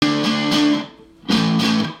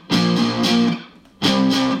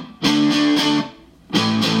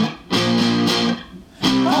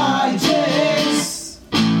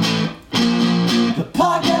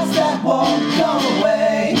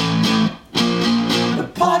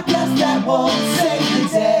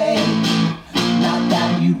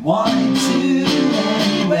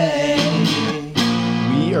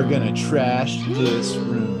trash this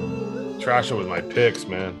room. Trash it with my picks,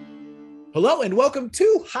 man. Hello and welcome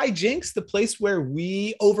to Hi Jinx, the place where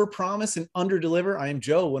we overpromise and underdeliver. I am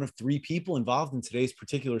Joe, one of three people involved in today's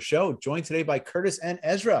particular show, joined today by Curtis and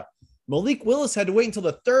Ezra. Malik Willis had to wait until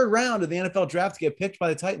the third round of the NFL draft to get picked by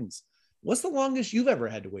the Titans. What's the longest you've ever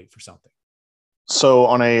had to wait for something? So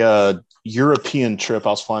on a European trip, I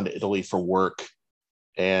was flying to Italy for work,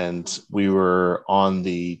 and we were on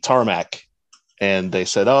the tarmac, and they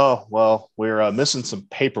said, "Oh, well, we're missing some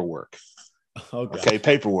paperwork." Okay,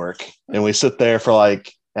 paperwork. And we sit there for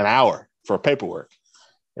like an hour for paperwork.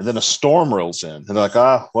 And then a storm rolls in. And they're like,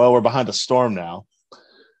 well, we're behind a storm now.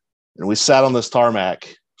 And we sat on this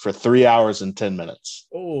tarmac for 3 hours and 10 minutes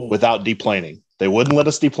without deplaning. They wouldn't let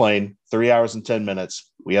us deplane. 3 hours and 10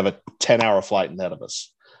 minutes. We have a 10-hour flight ahead of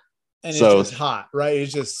us. And so, it's just hot, right?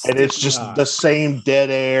 It's just hot. The same dead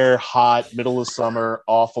air, hot, middle of summer,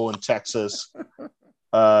 awful in Texas.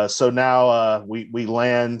 So now we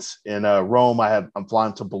land in Rome. I'm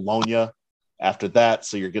flying to Bologna after that.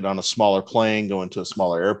 So you're getting on a smaller plane, going to a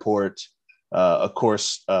smaller airport. Of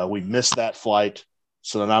course, we missed that flight.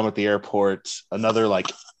 So then I'm at the airport another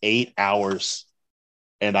like 8 hours,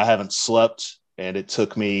 and I haven't slept. And it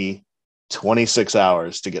took me 26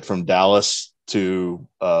 hours to get from Dallas to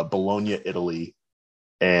Bologna, Italy.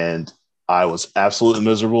 And I was absolutely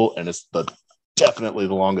miserable. And it's definitely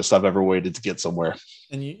the longest I've ever waited to get somewhere.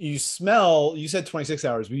 And you said 26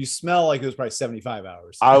 hours, but you smell like it was probably 75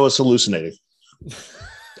 hours. I was hallucinating.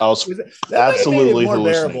 I was absolutely more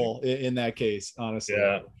bearable in that case, honestly.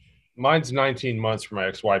 Yeah. Mine's 19 months for my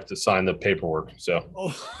ex-wife to sign the paperwork.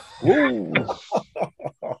 So,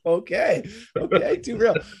 okay, too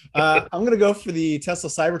real. I'm going to go for the Tesla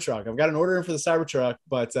Cybertruck. I've got an order in for the Cybertruck,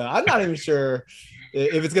 but I'm not even sure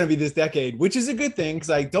if it's going to be this decade, which is a good thing because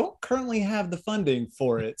I don't currently have the funding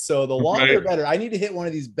for it. So the longer the better. I need to hit one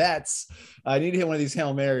of these bets. I need to hit one of these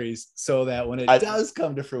Hail Marys so that when it does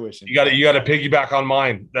come to fruition, you got to piggyback on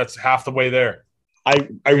mine. That's half the way there. I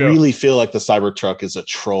really feel like the Cybertruck is a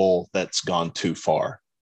troll that's gone too far.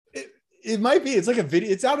 It might be. It's like a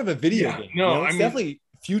video. It's out of a video game. No, it's definitely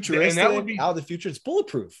futuristic. And that would be out of the future. It's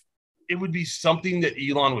bulletproof. It would be something that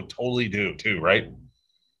Elon would totally do too, right?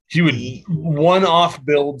 He would one-off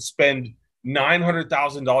build, spend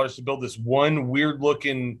 $900,000 to build this one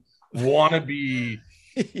weird-looking wannabe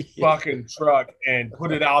fucking truck and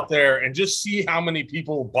put it out there and just see how many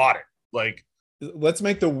people bought it. Like, let's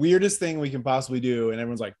make the weirdest thing we can possibly do, and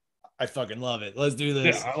everyone's like, "I fucking love it. Let's do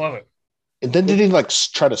this." Yeah, I love it. And then did he like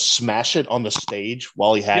try to smash it on the stage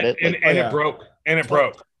while he had it? It broke. And it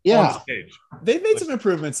broke. Yeah, on the stage. They've made some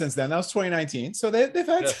improvements since then. That was 2019, so they've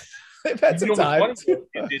had. Yeah. They've had some time.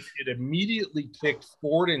 It immediately kicked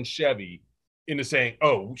Ford and Chevy into saying,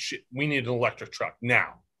 "Oh shit, we need an electric truck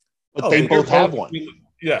now." But they both have one.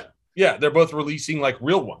 Yeah, they're both releasing like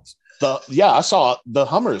real ones. I saw the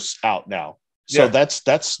Hummer's out now, so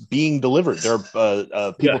that's being delivered. There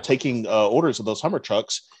are people taking orders of those Hummer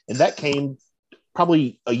trucks, and that came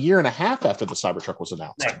probably a year and a half after the Cybertruck was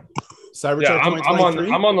announced. Right.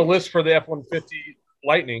 Cybertruck. I'm on the list for the F-150.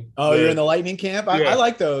 Lightning. Oh, you're in the Lightning camp? I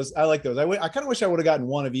like those. I kind of wish I would have gotten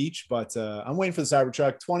one of each, but I'm waiting for the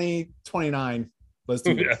Cybertruck 2029. Let's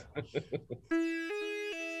do this.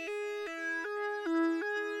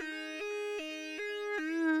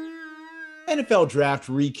 NFL draft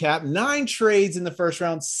recap: 9 trades in the first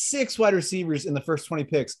round, 6 wide receivers in the first 20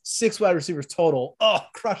 picks, 6 wide receivers total. Oh,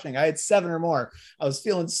 crushing. I had 7 or more. I was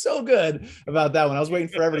feeling so good about that one. I was waiting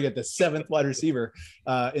forever to get the 7th wide receiver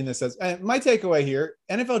in this. And my takeaway here,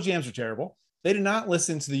 NFL GMs are terrible. They did not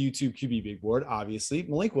listen to the YouTube QB big board, obviously.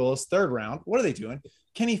 Malik Willis, 3rd round. What are they doing?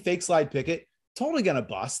 Kenny fake slide Pickett, totally going to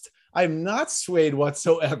bust. I'm not swayed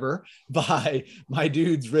whatsoever by my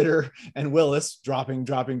dudes Ritter and Willis dropping.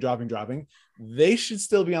 They should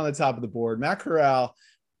still be on the top of the board. Matt Corral.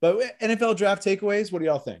 But NFL draft takeaways, what do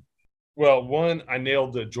y'all think? Well, one, I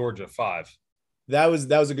nailed the Georgia 5. That was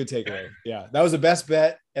a good takeaway. Yeah, that was the best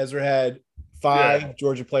bet. Ezra had 5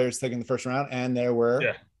 Georgia players taking the first round, and there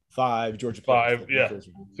were 5 Georgia players. 5, yeah.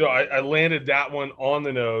 So I landed that one on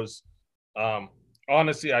the nose.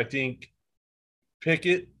 Honestly, I think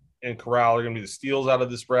Pickett and Corral are going to be the steals out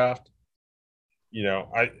of this draft. You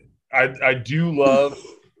know, I do love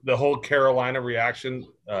the whole Carolina reaction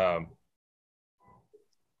to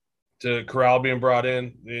Corral being brought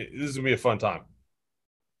in. This is going to be a fun time.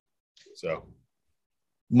 So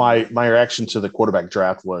my reaction to the quarterback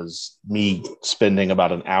draft was me spending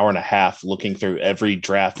about an hour and a half looking through every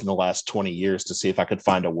draft in the last 20 years to see if I could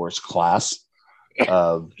find a worse class.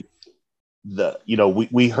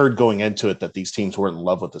 We heard going into it that these teams were in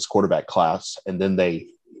love with this quarterback class, and then they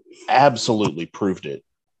absolutely proved it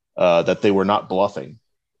that they were not bluffing.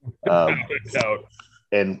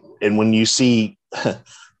 And when you see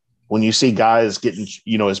guys getting,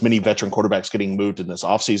 as many veteran quarterbacks getting moved in this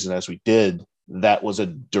offseason as we did, that was a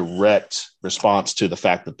direct response to the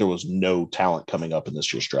fact that there was no talent coming up in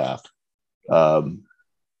this year's draft.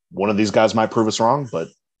 One of these guys might prove us wrong, but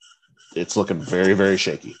it's looking very, very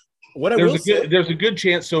shaky. There's a good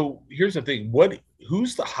chance. So here's the thing: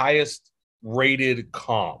 who's the highest rated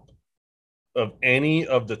comp of any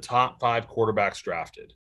of the top 5 quarterbacks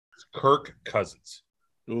drafted? It's Kirk Cousins.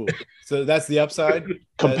 Ooh, so that's the upside.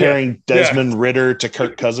 Comparing Desmond Ridder to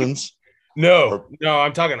Kirk Cousins. No,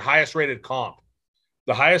 I'm talking highest rated comp.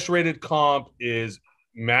 The highest rated comp is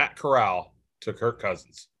Matt Corral to Kirk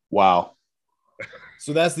Cousins. Wow.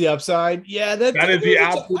 So that's the upside. Yeah, that is the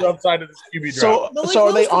absolute upside of this QB draft. So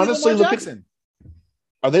are they honestly looking?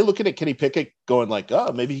 Are they looking at Kenny Pickett going like,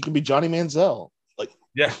 oh, maybe he can be Johnny Manziel? Like,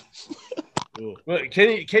 yeah. Well,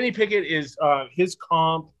 Kenny Pickett is his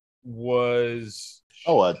comp was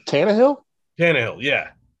Tannehill. Yeah.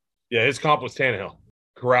 His comp was Tannehill.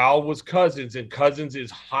 Corral was Cousins, and Cousins is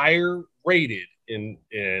higher rated in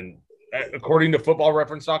according to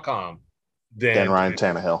FootballReference.com than Ryan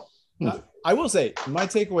Tannehill. I will say my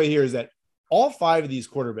takeaway here is that all 5 of these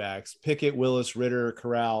quarterbacks, Pickett, Willis, Ridder,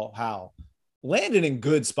 Corral, Howe, landed in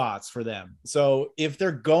good spots for them. So if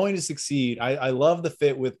they're going to succeed, I love the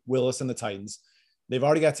fit with Willis and the Titans. They've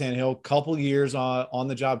already got Tannehill, couple years on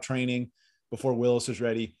the job training before Willis is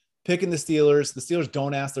ready. Picking the Steelers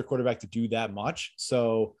don't ask their quarterback to do that much.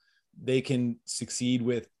 So they can succeed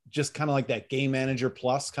with just kind of like that game manager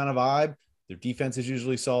plus kind of vibe. Their defense is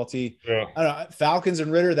usually salty. Yeah. I don't know. Falcons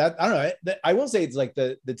and Ridder, I don't know. I will say it's like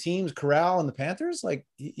the teams, Corral and the Panthers, like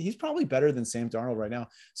he's probably better than Sam Darnold right now.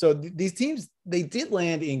 So these teams, they did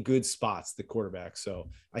land in good spots, the quarterback. So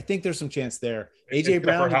I think there's some chance there. AJ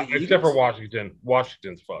Brown, except for Washington.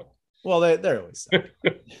 Washington's fucked. Well, they're always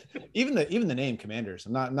even the name Commanders.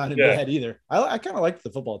 I'm not into that either. I kind of like the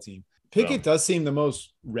football team. Pickett does seem the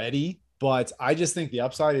most ready, but I just think the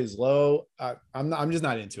upside is low. I'm just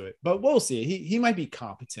not into it, but we'll see. He might be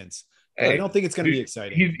competent. I don't think it's going to be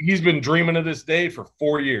exciting. He's been dreaming of this day for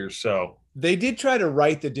 4 years. So they did try to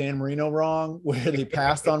right the Dan Marino wrong, where they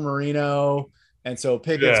passed on Marino, and so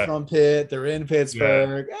Pickett's from Pitt. They're in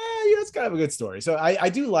Pittsburgh. It's kind of a good story. So I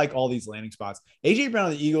do like all these landing spots. AJ Brown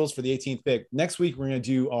and the Eagles for the 18th pick. Next week we're going to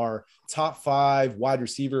do our top 5 wide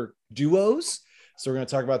receiver duos. So we're going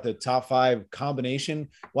to talk about the top 5 combination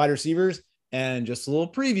wide receivers, and just a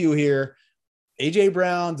little preview here. AJ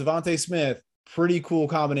Brown, Devontae Smith, pretty cool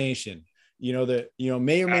combination. May or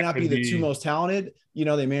may not be the 2 most talented.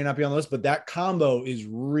 They may not be on the list, but that combo is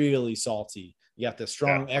really salty. You got the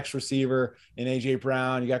strong X receiver in AJ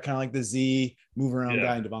Brown. You got kind of like the Z move around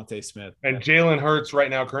guy in Devontae Smith. And Jalen Hurts right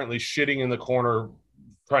now currently shitting in the corner,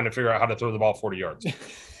 trying to figure out how to throw the ball 40 yards.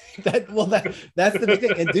 That's the big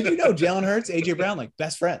thing. And did you know Jalen Hurts, AJ Brown, like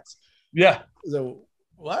best friends? Yeah. So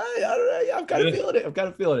I don't know. I'm kind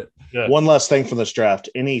of feeling it. Yeah. One last thing from this draft: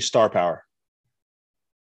 any star power?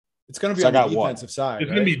 It's going to be on the defensive side. It's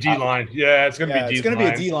going to be D-line. It's going to be D-line. It's going to be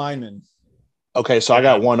a D lineman. Okay, so I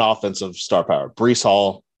got one offensive star power. Breece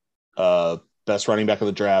Hall, best running back of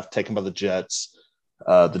the draft, taken by the Jets.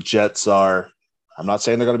 The Jets are, I'm not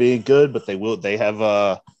saying they're going to be good, but they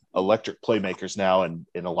have electric playmakers now in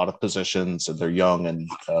a lot of positions, and they're young and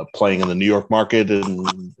playing in the New York market,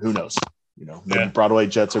 and who knows? Maybe Broadway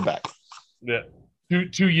Jets are back. Yeah.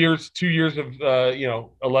 Two years of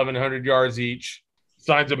 1,100 yards each.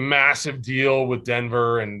 Signs a massive deal with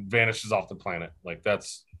Denver and vanishes off the planet. Like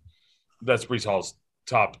that's Breece Hall's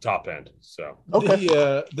top end. So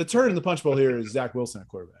the turn in the punch bowl here is Zach Wilson at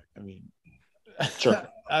quarterback. I mean, sure.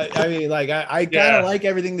 I kind of like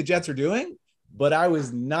everything the Jets are doing, but I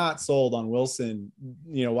was not sold on Wilson,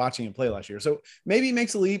 watching him play last year. So maybe he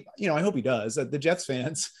makes a leap. I hope he does. The Jets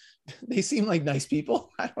fans, they seem like nice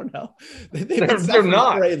people. I don't know. They're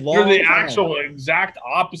not. They're the actual exact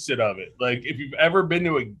opposite of it. Like if you've ever been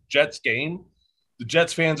to a Jets game, the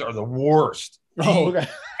Jets fans are the worst. Oh, okay.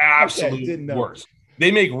 Absolute worst.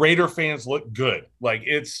 They make Raider fans look good. Like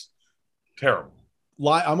it's terrible.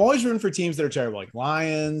 I'm always rooting for teams that are terrible, like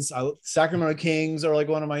Lions. Sacramento Kings are like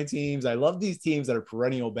one of my teams. I love these teams that are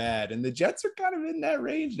perennial bad, and the Jets are kind of in that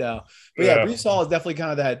range now. But Breece Hall is definitely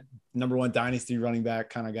kind of that number 1 dynasty running back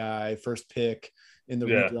kind of guy, first pick in the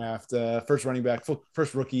redraft, first running back,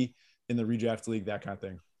 first rookie in the redraft league, that kind of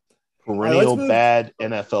thing. Perennial bad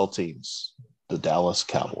NFL teams, the Dallas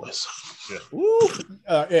Cowboys. Yeah.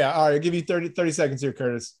 All right. I'll give you 30 seconds here,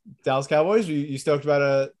 Curtis. Dallas Cowboys. You stoked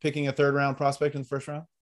about picking a 3rd round prospect in the 1st round?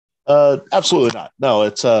 Absolutely not. No,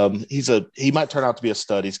 it's he might turn out to be a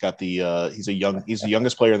stud. He's got he's the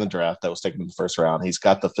youngest player in the draft that was taken in the first round. He's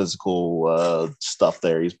got the physical stuff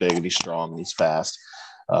there. He's big and he's strong and he's fast.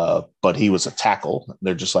 But he was a tackle.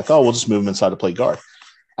 They're just like, oh, we'll just move him inside to play guard.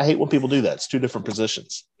 I hate when people do that. It's two different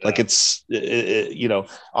positions. Yeah. Like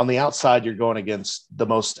on the outside, you're going against the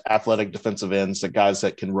most athletic defensive ends, the guys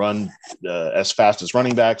that can run as fast as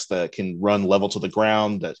running backs, that can run level to the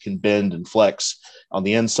ground, that can bend and flex. On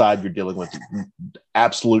the inside, you're dealing with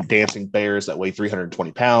absolute dancing bears that weigh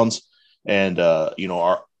 320 pounds and,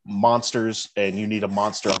 are monsters, and you need a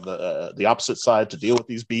monster on the opposite side to deal with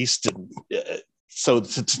these beasts. And so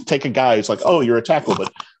to take a guy who's like, oh, you're a tackle,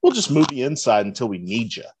 but we'll just move you inside until we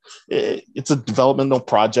need you. It's a developmental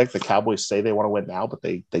project. The Cowboys say they want to win now, but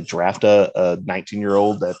they draft a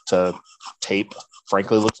 19-year-old that tape,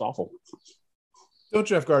 frankly, looks awful. Don't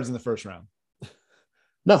draft guards in the first round.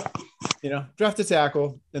 No. Draft a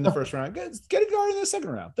tackle in the first round. Get a guard in the second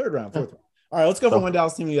round, third round, fourth round. All right, let's go from one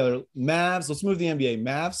Dallas team to the other. Mavs, let's move the NBA.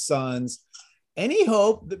 Mavs, Suns. Any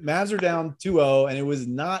hope that Mavs are down 2-0, and it was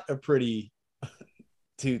not a pretty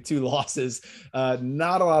two losses.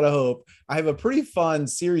 Not a lot of hope. I have a pretty fun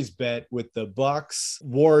series bet with the Bucks,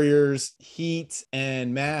 Warriors, Heat,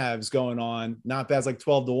 and Mavs going on. Not bad. It's like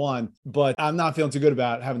 12-1, but I'm not feeling too good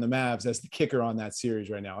about having the Mavs as the kicker on that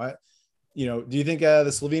series right now. Do you think the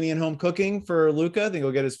Slovenian home cooking for Luka? I think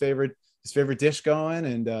he'll get his favorite dish going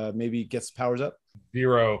and maybe get some powers up.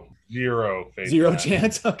 Zero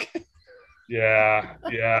chance. Okay. Yeah.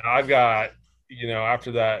 I've got,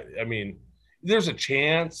 after that, I mean, there's a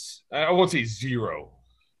chance. I won't say zero,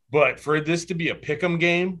 but for this to be a pick'em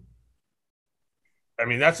game, I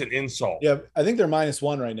mean, that's an insult. Yeah, I think they're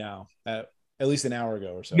 -1 right now, at least an hour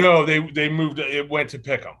ago or so. No, they moved. It went to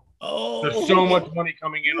pick'em. Oh, there's so much money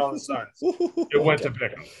coming in on the Suns. It went to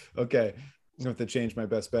pick'em. Okay, I'm gonna have to change my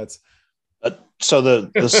best bets. So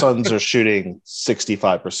the Suns are shooting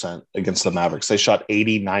 65% against the Mavericks. They shot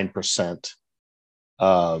 89%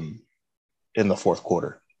 in the fourth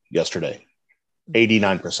quarter yesterday.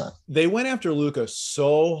 89%. They went after Luka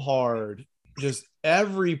so hard, just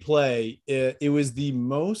every play. It was the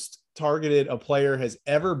most targeted a player has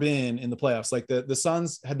ever been in the playoffs. Like the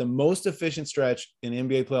Suns had the most efficient stretch in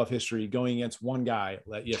NBA playoff history going against one guy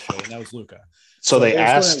yesterday, and that was Luka. So they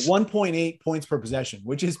asked 1.8 points per possession,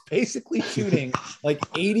 which is basically shooting like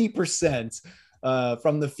 80%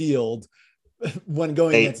 from the field when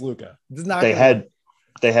going against Luka. They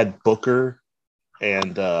had Booker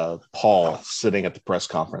and Paul sitting at the press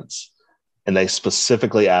conference, and they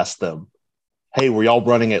specifically asked them, hey, were y'all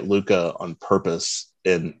running at Luka on purpose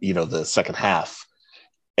in the second half?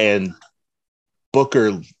 And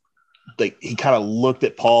Booker, he kind of looked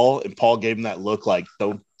at Paul, and Paul gave him that look like,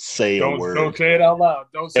 don't say a word. Don't say it out loud.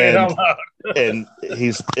 Don't say it out loud.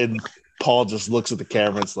 and Paul just looks at the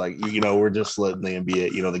camera. It's like, we're just letting the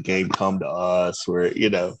NBA, the game come to us. But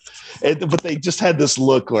they just had this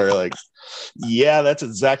look where like, yeah, that's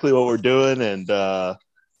exactly what we're doing. And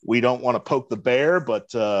we don't want to poke the bear, but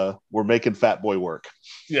we're making Fat Boy work.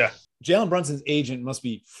 Yeah. Jalen Brunson's agent must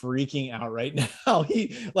be freaking out right now.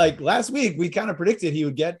 He last week, we kind of predicted he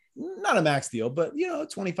would get not a max deal, but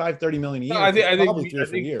 25-30 million a year. No, I think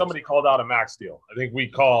somebody called out a max deal. I think we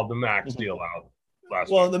called the max deal out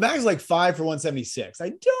last week. The max is like 5 for 176. I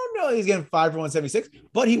don't know he's getting 5 for 176,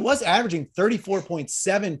 but he was averaging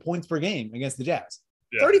 34.7 points per game against the Jazz.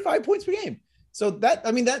 Yeah. 35 points per game. So that's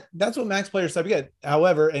what max players type to get.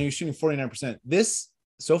 However, and he's shooting 49%. This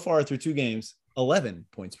so far through 2 games, 11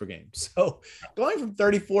 points per game. So going from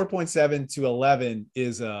 34.7 to 11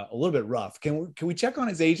 is a little bit rough. Can we check on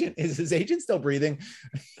his agent? Is his agent still breathing?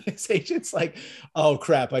 His agent's like, oh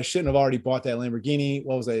crap, I shouldn't have already bought that Lamborghini.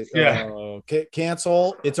 What was I? Yeah.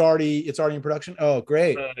 Cancel. It's already in production. Oh,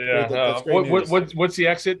 great. Yeah. That's great news. What's the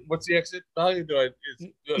exit? What's the exit value?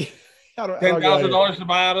 $10,000 to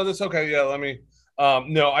buy out of this? Okay. Yeah. Let me,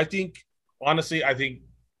 no, I think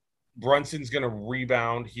Brunson's going to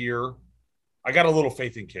rebound here. I got a little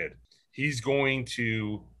faith in Kid. He's going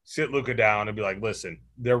to sit Luka down and be like, listen,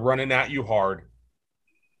 they're running at you hard.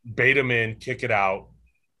 Bait them in, kick it out,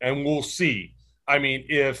 and we'll see. I mean,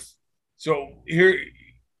 if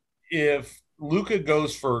Luka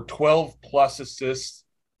goes for 12 plus assists,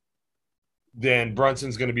 then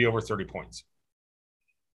Brunson's going to be over 30 points.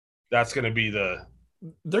 That's going to be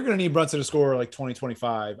they're going to need Brunson to score like 20,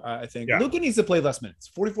 25, I think. Yeah. Luka needs to play less minutes.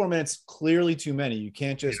 44 minutes, clearly too many. You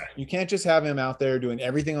can't just have him out there doing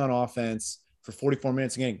everything on offense for 44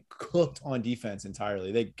 minutes and getting cooked on defense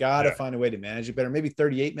entirely. They got to find a way to manage it better. Maybe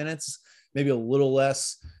 38 minutes, maybe a little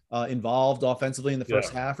less involved offensively in the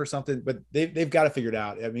first half or something, but they've got to figure it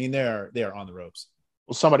out. I mean, they are on the ropes.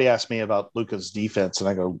 somebody asked me about Luka's defense, and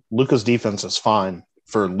I go, Luka's defense is fine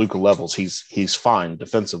for Luka levels. He's fine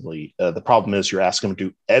defensively. The problem is you're asking him to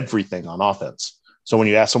do everything on offense. So when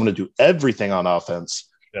you ask someone to do everything on offense,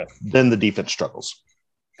 then the defense struggles.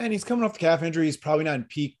 And he's coming off the calf injury. He's probably not in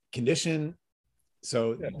peak condition.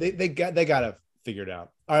 So they got to figure it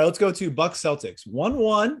out. All right, let's go to Bucks Celtics.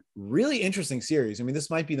 1-1, really interesting series. I mean, this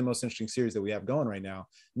might be the most interesting series that we have going right now.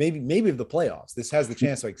 Maybe of the playoffs. This has the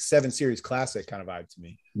chance, like 7 series classic kind of vibe to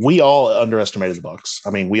me. We all underestimated the Bucks.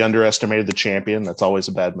 I mean, we underestimated the champion. That's always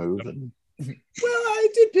a bad move. Well, I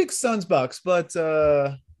did pick Suns Bucks, but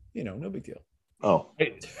no big deal. Oh,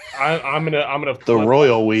 I'm gonna the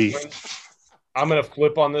royal we. I'm gonna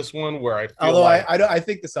flip on this one where I feel although I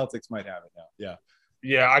think the Celtics might have it now.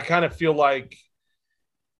 Yeah, I kind of feel like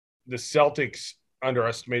the Celtics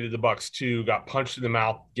underestimated the Bucks too, got punched in the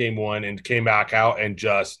mouth game 1 and came back out and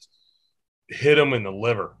just hit them in the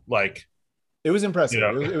liver. Like, it was impressive.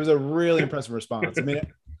 It was a really impressive response. I mean,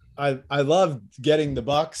 I loved getting the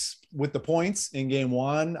Bucks with the points in game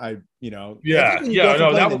 1. The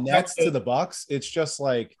Nets to the Bucks, it's just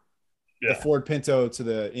like the Ford Pinto to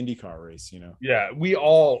the IndyCar race, Yeah,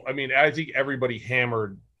 I think everybody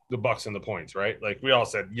hammered the Bucks and the points, right? Like, we all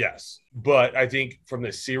said yes. But I think from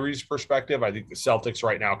the series perspective, I think the Celtics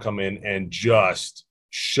right now come in and just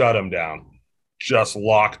shut them down, just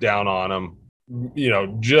lock down on them,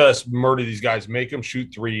 just murder these guys, make them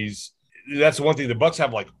shoot threes. That's the one thing. The Bucks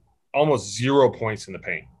have like almost 0 points in the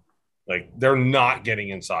paint. Like, they're not getting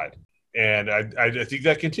inside. And I think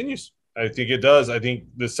that continues. I think it does. I think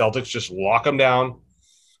the Celtics just lock them down.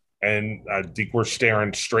 And I think we're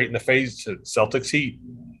staring straight in the face at Celtics Heat.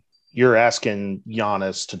 You're asking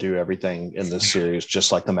Giannis to do everything in this series,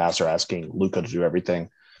 just like the Mavs are asking Luka to do everything.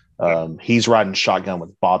 He's riding shotgun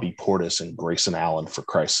with Bobby Portis and Grayson Allen, for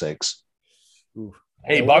Christ's sakes. Ooh.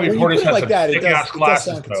 Hey, Bobby Portis has some sick-ass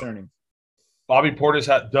glasses, though. Concerning. Bobby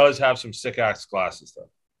Portis does have some sick-ass glasses, though.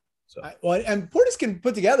 So. And Portis can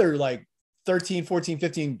put together like 13, 14,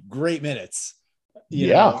 15 great minutes.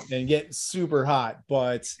 And get super hot.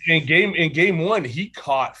 But in game 1, he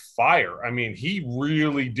caught fire. I mean, he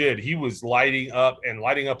really did. He was lighting up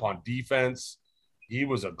on defense. He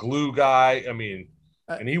was a glue guy. I mean,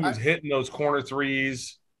 and he was hitting those corner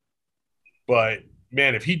threes. But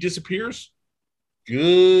man, if he disappears,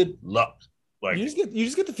 good luck. Like, you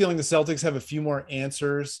just get the feeling the Celtics have a few more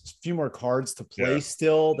answers, a few more cards to play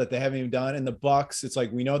still that they haven't even done. And the Bucks, it's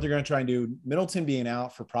like, we know what they're going to try and do. Middleton being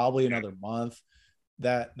out for probably another month.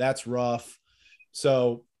 That's rough.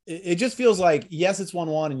 So it just feels like, yes, it's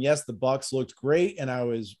 1-1, and yes, the Bucks looked great, and I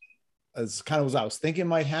was thinking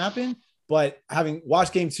might happen. But having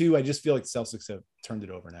watched game 2, I just feel like the Celtics have turned it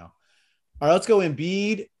over now. All right, let's go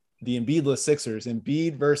Embiid, the Embiidless Sixers.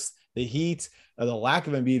 Embiid versus the Heat, or the lack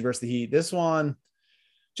of Embiid versus the Heat. This one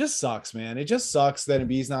just sucks, man. It just sucks that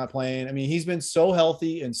Embiid's not playing. I mean, he's been so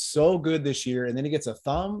healthy and so good this year, and then he gets a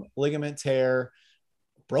thumb ligament tear,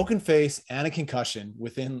 broken face, and a concussion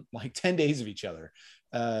within like 10 days of each other.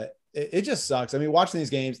 It just sucks. I mean, watching these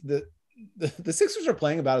games, the Sixers are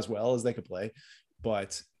playing about as well as they could play,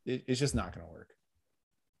 but it's just not going to work.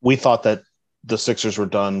 We thought that the Sixers were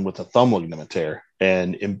done with a thumb ligament tear,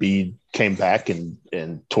 and Embiid came back and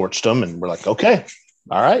torched them, and we're like, okay,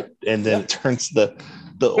 all right. And then it turns the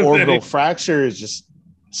orbital fracture is just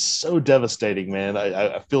so devastating, man.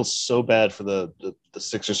 I feel so bad for the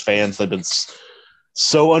Sixers fans. They've been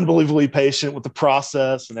so unbelievably patient with the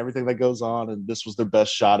process and everything that goes on, and this was their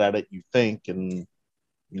best shot at it, you think, and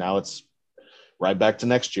now it's right back to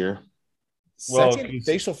next year. Second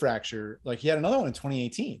facial fracture, like he had another one in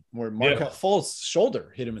 2018 where Markelle Fultz's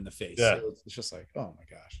shoulder hit him in the face. Yeah. So it's just like, oh my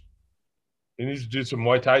gosh. He needs to do some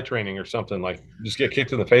Muay Thai training or something, like just get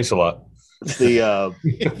kicked in the face a lot.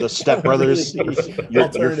 The Step Brothers,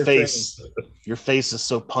 your face is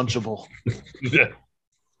so punchable. Yeah.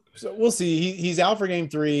 So we'll see. He's out for game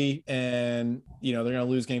 3, and they're going to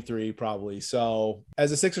lose game 3 probably. So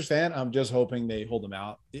as a Sixers fan, I'm just hoping they hold him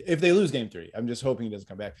out. If they lose game 3, I'm just hoping he doesn't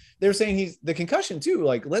come back. They're saying he's the concussion too.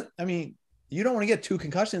 Like, you don't want to get 2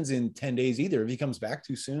 concussions in 10 days either. If he comes back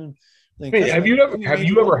too soon. Have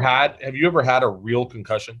you ever had a real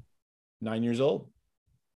concussion? 9 years old.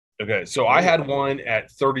 Okay, so I had one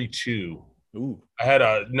at 32. Ooh. I had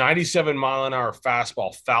a 97-mile-an-hour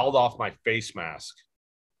fastball fouled off my face mask.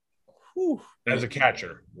 Whew. As a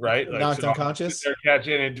catcher, right? Knocked unconscious. They're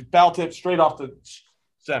catching and it foul tip straight off the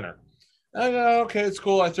center. I go, okay, it's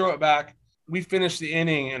cool. I throw it back. We finish the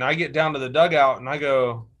inning, and I get down to the dugout, and I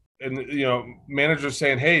go, and manager's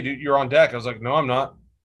saying, "Hey, dude, you're on deck." I was like, "No, I'm not.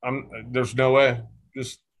 There's no way."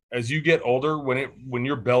 Just as you get older, when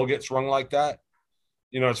your bell gets rung like that,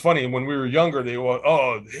 It's funny when we were younger, they were,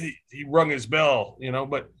 oh, he rung his bell,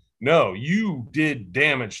 but no, you did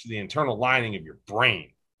damage to the internal lining of your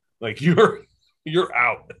brain. Like you're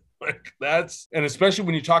out. Like and especially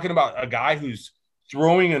when you're talking about a guy who's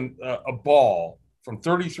throwing a ball from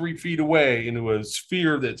 33 feet away into a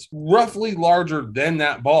sphere that's roughly larger than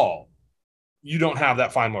that ball. You don't have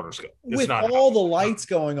that fine motor skill. With all the lights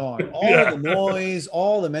going on, all the noise,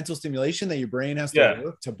 all the mental stimulation that your brain has to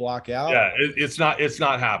work to block out. Yeah, it's not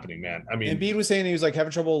happening, man. I mean, Embiid was saying he was like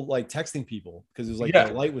having trouble like texting people because it was like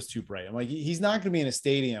the light was too bright. I'm like, he's not going to be in a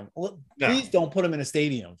stadium. Please don't put him in a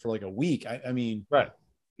stadium for like a week. I mean, right?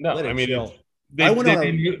 No, I mean,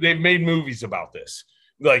 they've made movies about this.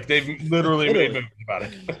 Like they've literally made movies about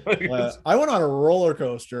it. I went on a roller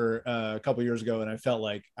coaster a couple years ago, and I felt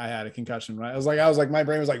like I had a concussion. Right, I was like, my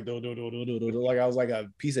brain was like, like I was like a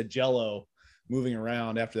piece of Jello moving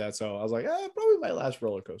around after that. So I was like, probably my last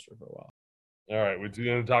roller coaster for a while. All right, we're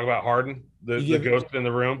going to talk about Harden, the ghost in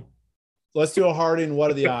the room. Let's do a Harden.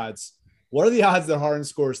 What are the odds? What are the odds that Harden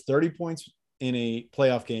scores 30 points in a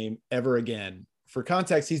playoff game ever again? For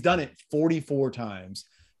context, he's done it 44 times.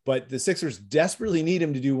 But the Sixers desperately need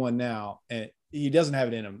him to do one now, and he doesn't have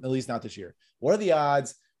it in him, at least not this year. What are the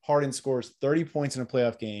odds Harden scores 30 points in a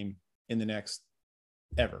playoff game in the next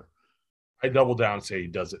ever? I double down and say he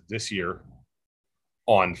does it this year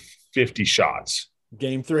on 50 shots.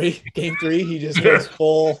 Game three, he just goes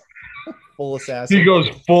full assassin. He goes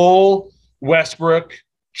full Westbrook,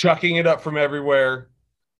 chucking it up from everywhere,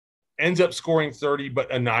 ends up scoring 30,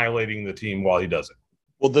 but annihilating the team while he does it.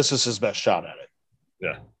 Well, this is his best shot at it.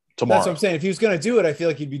 Yeah. Tomorrow. That's what I'm saying. If he was going to do it, I feel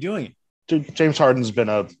like he'd be doing it. Dude, James Harden's been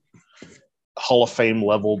a Hall of Fame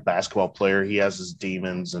level basketball player. He has his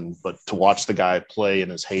demons, but to watch the guy play in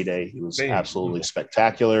his heyday, he was absolutely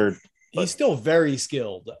spectacular. He's still very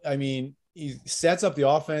skilled. I mean, he sets up the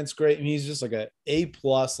offense great. I mean, he's just like A+,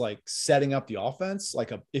 like setting up the offense.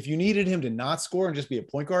 Like if you needed him to not score and just be a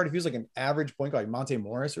point guard, if he was like an average point guard, like Monte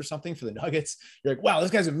Morris or something for the Nuggets, you're like, wow,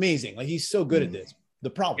 this guy's amazing. Like he's so good at this. The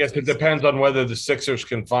problem. Yes, it depends on whether the Sixers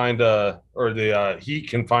can find or the Heat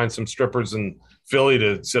can find some strippers in Philly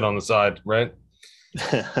to sit on the side, right?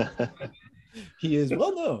 He is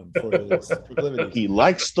well known for his proclivities. He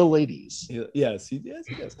likes the ladies. Yes, he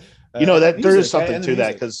does. That there is something to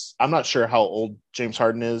that because I'm not sure how old James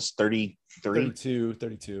Harden is. 33?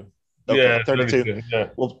 32. Okay, yeah, 32. Yeah.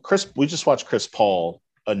 Well, we just watched Chris Paul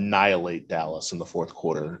annihilate Dallas in the fourth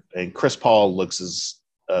quarter, and Chris Paul looks as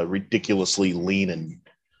ridiculously lean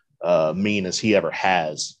and mean as he ever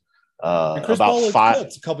has. Chris Paul a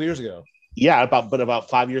couple years ago. Yeah, about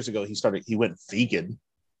 5 years ago, he went vegan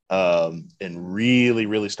and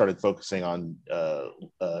really started focusing on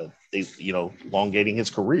elongating his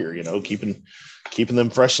career, keeping them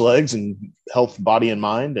fresh legs and health, body and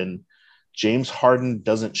mind. And James Harden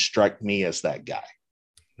doesn't strike me as that guy.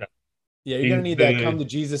 Yeah, you're gonna need that come to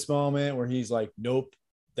Jesus moment where he's like, nope,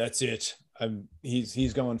 that's it.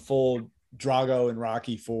 He's going full Drago and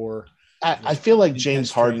Rocky IV. I feel like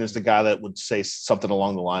James Harden is the guy that would say something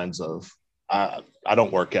along the lines of, I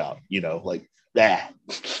don't work out, like that.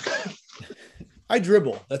 I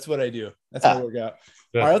dribble. That's what I do. That's how I work out.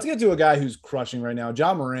 Yeah. All right, let's get to a guy who's crushing right now.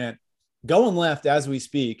 Ja Morant going left as we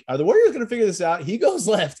speak. Are the Warriors going to figure this out? He goes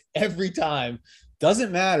left every time.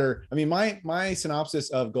 Doesn't matter. I mean, my synopsis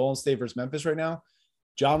of Golden State versus Memphis right now,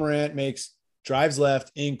 Ja Morant drives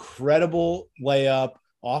left, incredible layup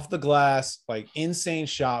off the glass, like insane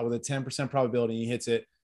shot with a 10% probability. He hits it.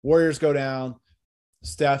 Warriors go down.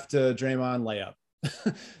 Steph to Draymond layup.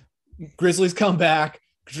 Grizzlies come back.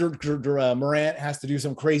 Morant has to do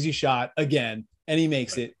some crazy shot again, and he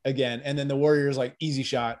makes it again. And then the Warriors like easy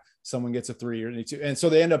shot. Someone gets a 3 or 2, and so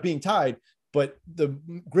they end up being tied. But the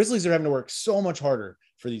Grizzlies are having to work so much harder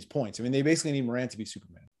for these points. I mean, they basically need Morant to be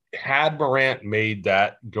Superman. Had Morant made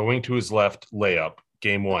that going to his left layup,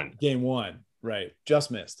 game one, right?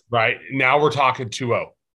 Just missed. Right now we're talking 2-0.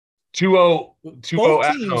 2-0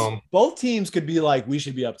 at home. Both teams could be like, we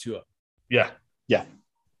should be up 2-0. Yeah.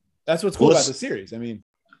 That's what's cool about the series. I mean,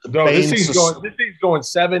 no, this thing's going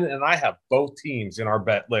 7, and I have both teams in our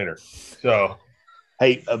bet later. So,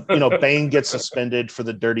 hey, Bane gets suspended for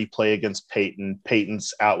the dirty play against Peyton.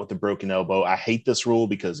 Peyton's out with a broken elbow. I hate this rule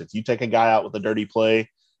because if you take a guy out with a dirty play,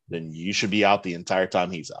 then you should be out the entire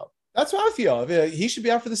time he's out. That's how I feel. He should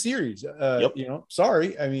be out for the series. Yep.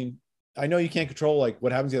 Sorry. I mean, I know you can't control like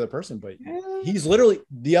what happens to the other person, but he's literally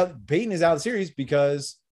Peyton is out of the series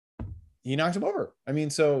because he knocked him over. I mean,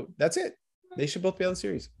 so that's it. They should both be out of the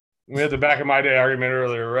series. We had the back of my day argument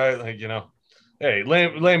earlier, right? Like, hey,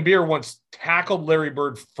 Lambeer once tackled Larry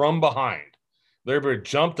Bird from behind. Larry Bird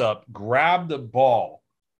jumped up, grabbed the ball,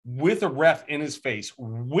 with a ref in his face,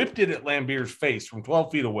 whipped it at Lambier's face from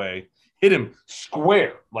 12 feet away, hit him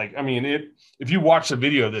square. Like, I mean, if you watch the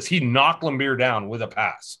video of this, he knocked Lambier down with a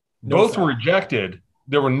pass. Both were rejected.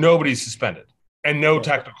 There were nobody suspended and no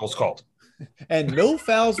technicals called. And no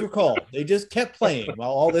fouls were called. They just kept playing while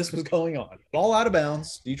all this was going on. Ball out of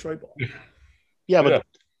bounds, Detroit ball. Yeah, but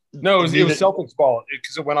no, it was Celtics ball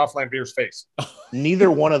because it went off Lambier's face. Neither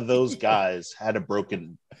one of those guys had a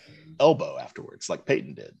broken elbow afterwards, like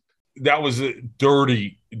Peyton did. That was a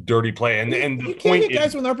dirty play. And the you point can't get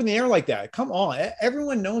guys when they're up in the air like that. Come on,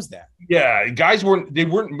 everyone knows that. Yeah, guys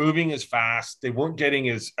weren't moving as fast. They weren't getting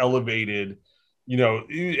as elevated. You know,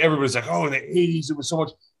 everybody's like, oh, in the 80s, it was so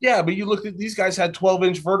much. Yeah, but you looked at these guys had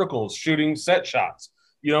 12-inch verticals shooting set shots.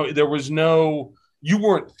 You know, there was you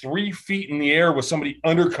weren't 3 feet in the air with somebody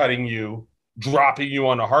undercutting you, dropping you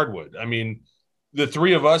on a hardwood. I mean, the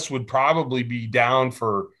three of us would probably be down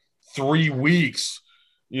for 3 weeks,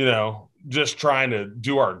 you know, just trying to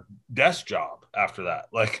do our desk job after that.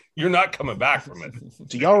 Like, you're not coming back from it.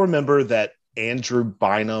 Do y'all remember that Andrew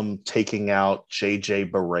Bynum taking out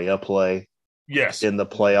JJ Barea play? Yes. In the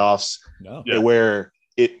playoffs? No. Yeah. Where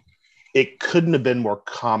it couldn't have been more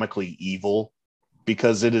comically evil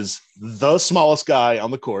because it is the smallest guy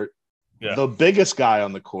on the court, the biggest guy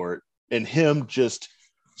on the court, and him just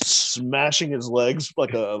smashing his legs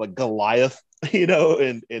like Goliath, you know,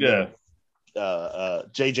 and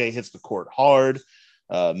JJ hits the court hard,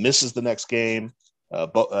 misses the next game,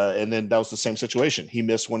 and then that was the same situation. He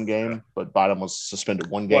missed one game, but Bynum was suspended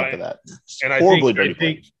one game for that. And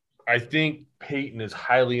I think Peyton is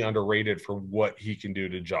highly underrated for what he can do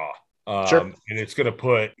to Ja. Sure. And it's going to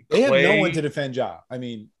put they have no one to defend Ja. I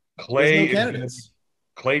mean,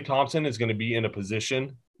 Klay Thompson is going to be in a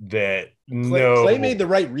position that Klay made the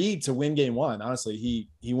right read to win game one. Honestly,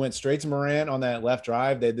 he went straight to Morant on that left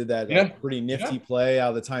drive. They did that pretty nifty play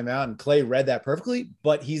out of the timeout, and Klay read that perfectly.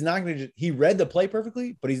 But he's not going to. He read the play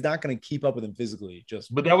perfectly, but he's not going to keep up with him physically.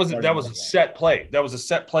 But that was a set play. That was a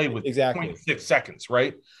set play with 0.6 seconds,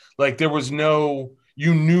 right? Like there was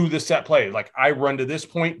you knew the set play. Like I run to this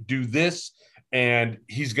point, do this, and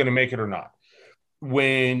he's going to make it or not.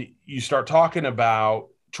 When you start talking about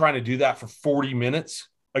trying to do that for 40 minutes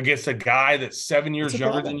against a guy that's 7 years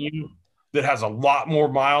younger than you, that has a lot more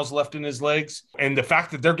miles left in his legs, and the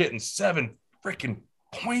fact that they're getting 7 freaking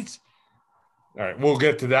points. All right, we'll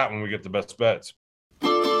get to that when we get the best bets.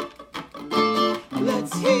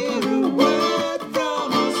 Let's hear a word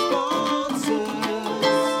from our sponsors.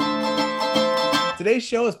 Today's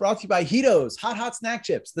show is brought to you by Heatos Hot Snack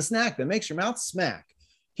Chips, the snack that makes your mouth smack.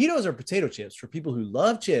 Heatos are potato chips for people who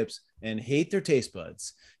love chips and hate their taste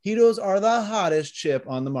buds. Heatos are the hottest chip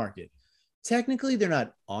on the market. Technically, they're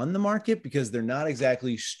not on the market because they're not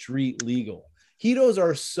exactly street legal. Heatos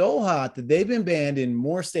are so hot that they've been banned in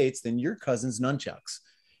more states than your cousin's nunchucks.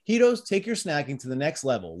 Heatos take your snacking to the next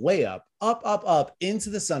level, way up into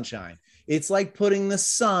the sunshine. It's like putting the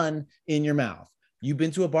sun in your mouth. You've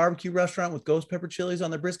been to a barbecue restaurant with ghost pepper chilies on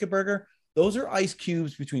their brisket burger? Those are ice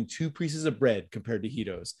cubes between 2 pieces of bread compared to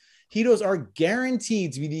Heatos. Heatos are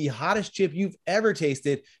guaranteed to be the hottest chip you've ever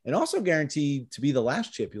tasted and also guaranteed to be the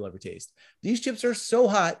last chip you'll ever taste. These chips are so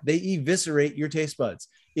hot, they eviscerate your taste buds.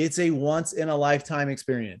 It's a once-in-a-lifetime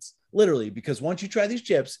experience, literally, because once you try these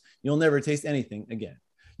chips, you'll never taste anything again.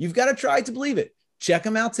 You've got to try to believe it. Check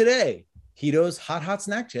them out today. Heatos Hot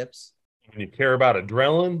Snack Chips. And you care about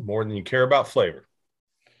adrenaline more than you care about flavor.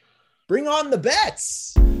 Bring on the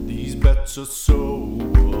bets. These bets are so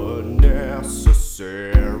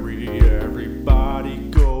unnecessary. Everybody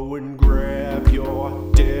go and grab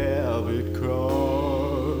your debit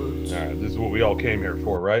cards. All right, this is what we all came here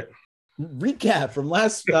for, right? Recap from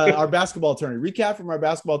our basketball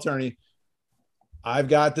tourney. I've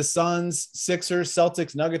got the Suns, Sixers,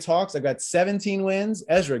 Celtics, Nuggets, Hawks. I've got 17 wins.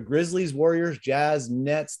 Ezra, Grizzlies, Warriors, Jazz,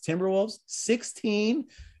 Nets, Timberwolves, 16.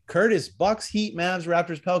 Curtis, Bucks, Heat, Mavs,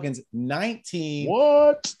 Raptors, Pelicans, 19.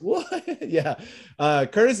 What? Yeah.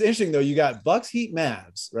 Curtis, interesting, though. You got Bucks, Heat,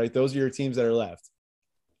 Mavs, right? Those are your teams that are left.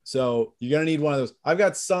 So you're going to need one of those. I've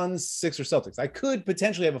got Suns, Sixers, Celtics. I could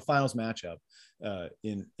potentially have a finals matchup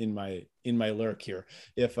in my lurk here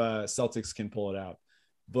if Celtics can pull it out.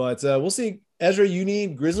 But we'll see. Ezra, you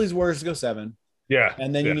need Grizzlies, Warriors to go 7. Yeah.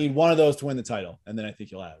 And then you need one of those to win the title. And then I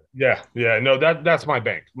think you'll have it. Yeah. No, that's my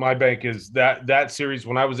bank. My bank is that series.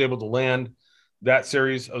 When I was able to land that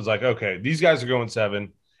series, I was like, okay, these guys are going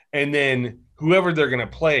 7. And then whoever they're going to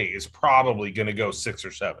play is probably going to go 6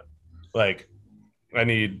 or 7. Like I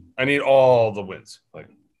need all the wins.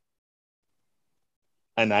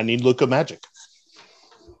 And I need Luka Magic.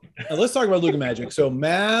 Now let's talk about Luka Magic. So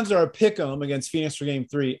Mavs are a pick 'em against Phoenix for game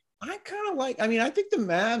 3. I kind of like, I mean, I think the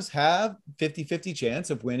Mavs have 50-50 chance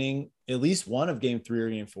of winning at least one of game 3 or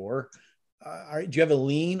game 4. Do you have a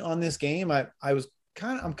lean on this game? I'm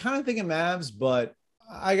kind of thinking Mavs, but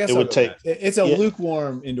I guess it's a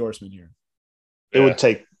lukewarm endorsement here. It would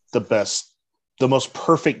take the most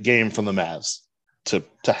perfect game from the Mavs to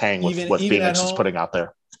hang with what Phoenix is putting out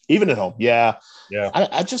there. Even at home. Yeah.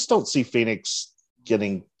 I just don't see Phoenix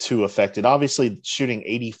getting too affected. Obviously, shooting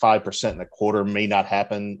 85% in a quarter may not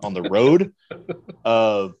happen on the road.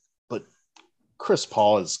 But Chris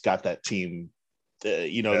Paul has got that team,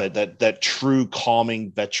 that true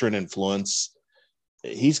calming veteran influence.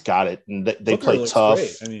 He's got it, and they play tough.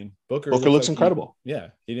 Great. I mean, Booker looks incredible. He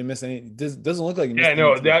didn't miss any. Doesn't look like he missed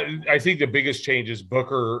any. I think the biggest change is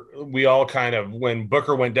Booker. We all kind of, when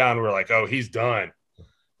Booker went down, we were like, oh, he's done,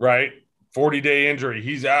 right? 40-day injury,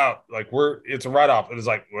 he's out. Like it's a write-off. It was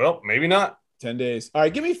like, well, maybe not. 10 days. All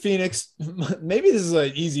right, give me Phoenix. Maybe this is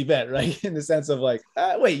an easy bet, right? In the sense of like,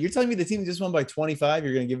 wait, you're telling me the team just won by 25?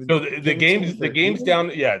 You're going to give it? No, the game's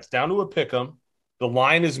down. Yeah, it's down to a pick 'em. The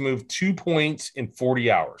line has moved 2 points in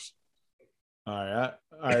 40 hours. All right.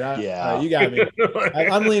 All right, you got me.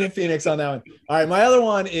 I'm leaning Phoenix on that one. All right, my other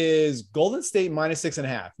one is Golden State minus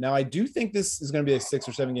 6.5. Now, I do think this is going to be a 6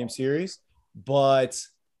 or 7 game series, but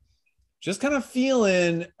just kind of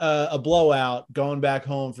feeling a blowout going back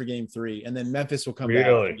home for game 3, and then Memphis will come back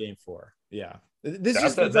for game 4. Yeah.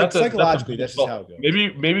 Psychologically, that's just how it goes.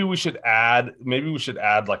 Maybe we should add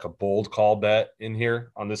like a bold call bet in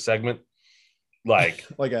here on this segment. Like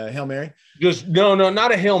a Hail Mary? Just no,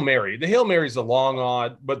 not a Hail Mary. The Hail Mary's a long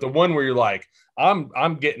odd, but the one where you're like,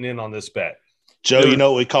 I'm getting in on this bet. Joe, you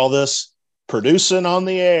know what we call this? Producing on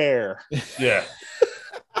the air. Yeah.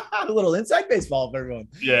 A little inside baseball for everyone.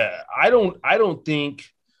 Yeah. I don't think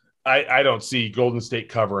I don't see Golden State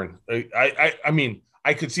covering. I mean,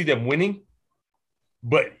 I could see them winning,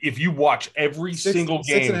 but if you watch every single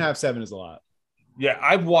game, 6.5, 7 is a lot. Yeah,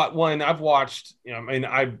 I've watched,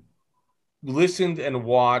 I've listened and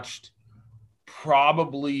watched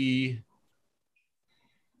probably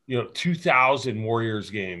 2,000 Warriors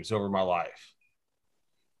games over my life,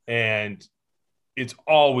 and it's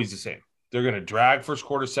always the same. They're going to drag first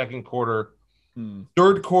quarter, second quarter,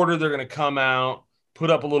 third quarter they're going to come out, put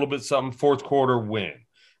up a little bit something, fourth quarter win.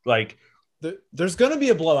 Like there's going to be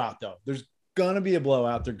a blowout though. There's going to be a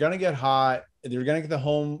blowout. They're going to get hot. They're going to get the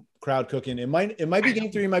home crowd cooking. It might be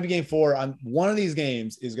game 3, it might be game 4. On one of these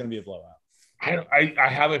games is going to be a blowout. I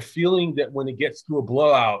have a feeling that when it gets to a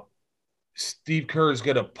blowout, Steve Kerr is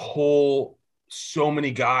going to pull so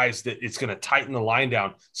many guys that it's going to tighten the line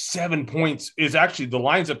down. 7 points is actually, the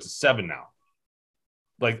line's up to 7 now.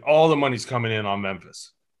 Like all the money's coming in on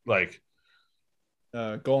Memphis. Like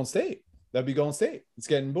Golden State. That'd be Golden State. It's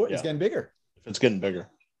getting bigger. It's getting bigger.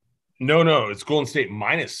 No, it's Golden State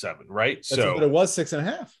minus 7, right? But it was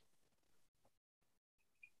 6.5.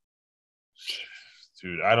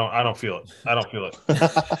 Dude, I don't feel it.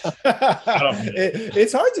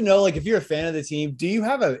 It's hard to know. Like, if you're a fan of the team, do you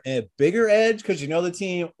have a bigger edge because you know the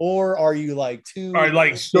team, or are you like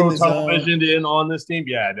so tunnel visioned in on this team?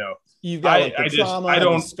 Yeah, no. You've got the trauma, and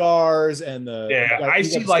the scars, and I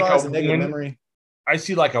see like a negative memory. I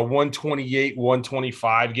see like a 128,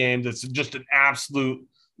 125 game that's just an absolute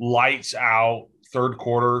lights out third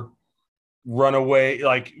quarter runaway,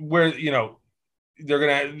 like where they're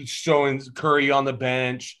going to showing Curry on the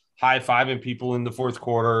bench, high-fiving people in the fourth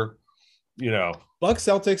quarter, Bucks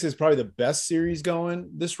Celtics is probably the best series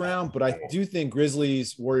going this round, but I do think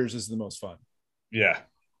Grizzlies Warriors is the most fun. Yeah.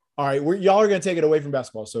 All right. Y'all are going to take it away from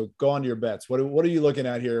basketball, so go on to your bets. What are you looking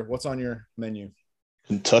at here? What's on your menu?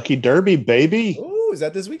 Kentucky Derby, baby. Ooh, is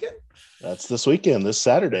that this weekend? That's this weekend, this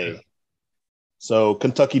Saturday. So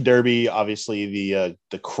Kentucky Derby, obviously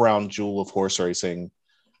the crown jewel of horse racing.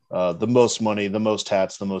 The most money, the most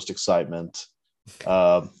hats, the most excitement.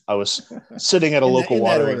 I was sitting at a local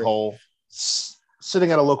watering hole,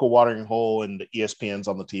 and ESPN's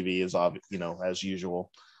on the TV as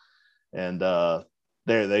usual. And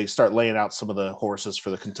there they start laying out some of the horses for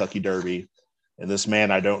the Kentucky Derby. And this man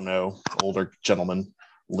I don't know, older gentleman,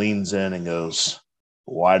 leans in and goes,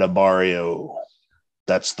 "Wida Barrio,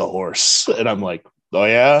 that's the horse." And I'm like, "Oh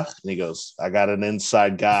yeah?" And he goes, "I got an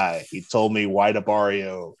inside guy. He told me Wida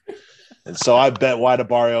Barrio." And so I bet Wida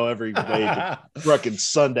Barrio every day, fucking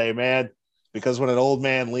Sunday, man. Because when an old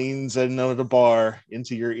man leans in on the bar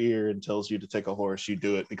into your ear and tells you to take a horse, you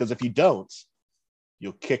do it. Because if you don't,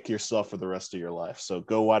 you'll kick yourself for the rest of your life. So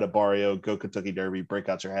go Wida Barrio, go Kentucky Derby, break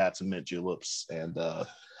out your hats and mint juleps, and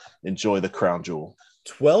enjoy the crown jewel.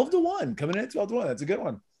 12-1 coming in at 12-1. That's a good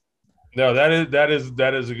one. No, that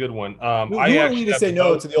is a good one. I actually need to say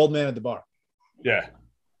no to the old man at the bar. Yeah.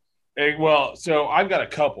 Hey, well, so I've got a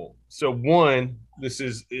couple. So one, this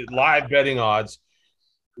is live betting odds.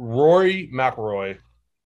 Rory McIlroy,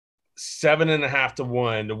 7.5 to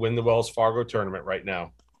 1 to win the Wells Fargo tournament right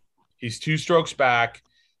now. He's 2 strokes back.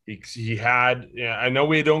 He had. Yeah, I know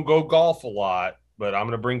we don't go golf a lot, but I'm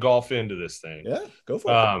going to bring golf into this thing. Yeah, go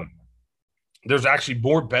for it. There's actually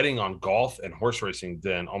more betting on golf and horse racing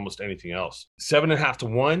than almost anything else. 7.5 to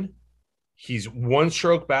 1. He's 1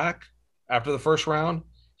 stroke back after the first round.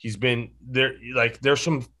 He's been there. Like there's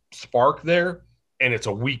some spark there, and it's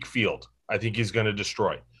a weak field. I think he's going to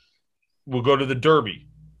destroy. We'll go to the Derby.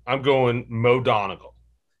 I'm going Mo Donegal.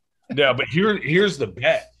 Yeah, but here's the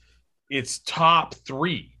bet. It's top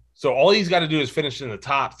 3. So all he's got to do is finish in the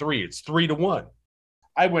top 3. It's 3 to 1.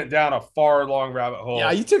 I went down a far long rabbit hole. Yeah,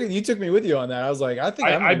 you took me with you on that. I was like, I think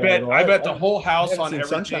I bet the whole house on everything.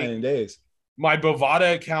 Sunshine in days. My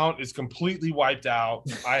Bovada account is completely wiped out.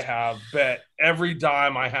 I have bet every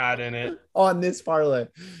dime I had in it on this parlay.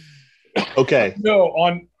 Okay. No,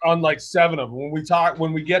 on like 7 of them.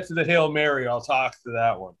 When we get to the Hail Mary, I'll talk to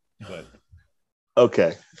that one. But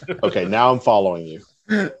Okay. Now I'm following you.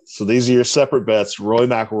 So these are your separate bets. Roy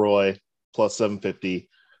McIlroy plus 750.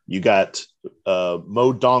 You got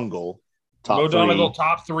Mo Donegal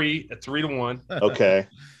top 3 at 3 to 1. Okay.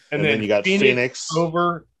 And then you got Phoenix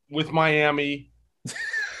over with Miami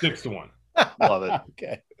 6 to 1. Love it.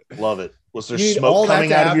 Okay. Love it. Was there smoke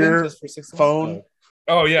coming out of your phone?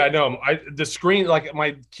 Oh yeah, no. The screen, like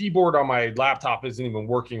my keyboard on my laptop, isn't even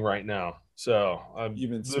working right now. So you've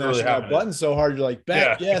been smashing that button so hard, you're like,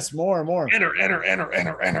 bet, yes, more. Enter. All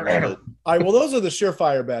right, well, those are the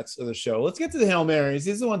surefire bets of the show. Let's get to the Hail Marys.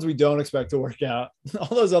 These are the ones we don't expect to work out. All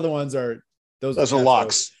those other ones are those are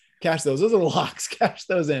locks. Cash those. Those are locks. Cash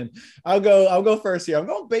those in. I'll go first here. I'm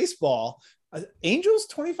going baseball. Angels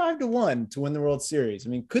 25 to 1 to win the World Series.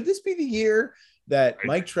 I mean, could this be the year that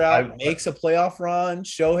Mike Trout makes a playoff run?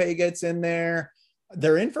 Shohei gets in there.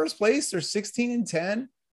 They're in first place. They're 16 and 10.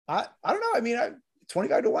 I don't know. I mean,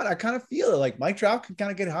 25 to 1. I kind of feel it. Like Mike Trout can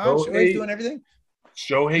kind of get hot. Shohei's doing everything.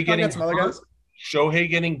 Shohei getting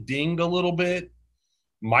dinged a little bit.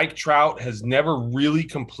 Mike Trout has never really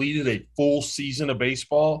completed a full season of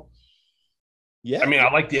baseball. Yeah. I mean,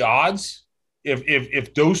 I like the odds.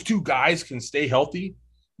 If those 2 guys can stay healthy,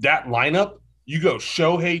 that lineup, you go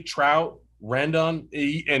Shohei, Trout, Rendon,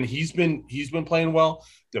 and he's been playing well.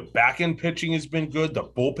 The back end pitching has been good. The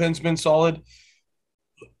bullpen's been solid.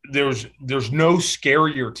 There's no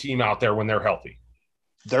scarier team out there when they're healthy.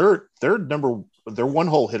 Their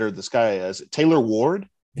 1-hole hitter, this guy is Taylor Ward.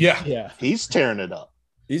 Yeah. He's tearing it up.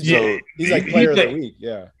 He's like player of the week.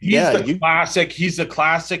 Yeah. He's the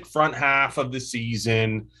classic front half of the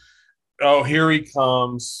season. Oh, here he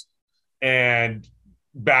comes and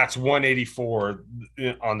bats 184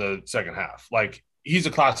 on the second half. Like he's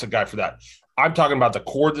a classic guy for that. I'm talking about the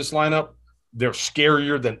core of this lineup. They're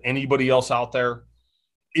scarier than anybody else out there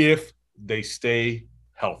if they stay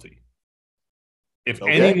healthy. If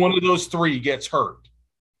any one of those 3 gets hurt.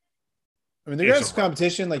 I mean, they're going to have some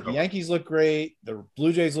competition. Like the Yankees look great. The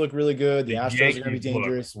Blue Jays look really good. The Astros are going to be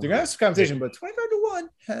dangerous. They're going to have some competition, but 25 to 1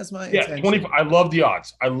 has my attention. 25. I love the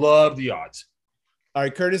odds. All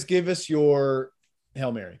right, Curtis, give us your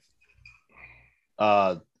Hail Mary.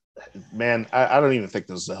 Man, I don't even think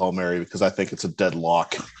this is a Hail Mary because I think it's a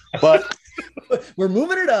deadlock. But we're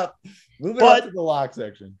moving it up. Moving up to the lock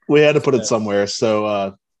section. We had to put it somewhere.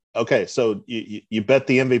 So, okay. So you bet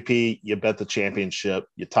the MVP, you bet the championship,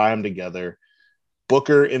 you tie them together.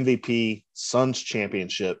 Booker MVP, Suns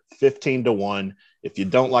championship, 15 to 1. If you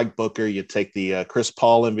don't like Booker, you take the Chris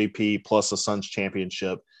Paul MVP plus the Suns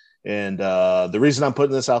championship. And the reason I'm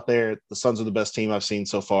putting this out there, the Suns are the best team I've seen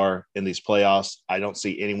so far in these playoffs. I don't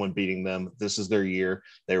see anyone beating them. This is their year.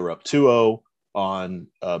 They were up 2-0 on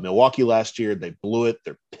Milwaukee last year. They blew it.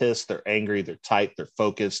 They're pissed. They're angry. They're tight. They're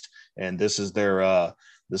focused. And this is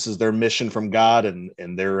their mission from God.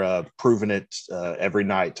 And they're proving it every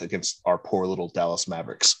night against our poor little Dallas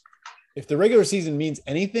Mavericks. If the regular season means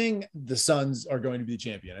anything, the Suns are going to be the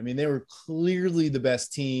champion. I mean, they were clearly the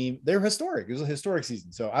best team. They're historic. It was a historic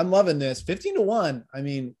season. So I'm loving this. 15 to 1. I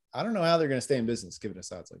mean, I don't know how they're going to stay in business giving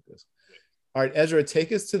us odds like this. All right, Ezra,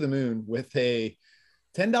 take us to the moon with a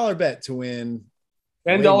 $10 bet to win.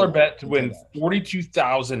 $10 bet to win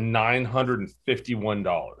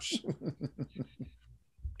 $42,951.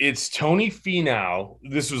 It's Tony Finau.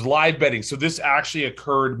 This was live betting. So this actually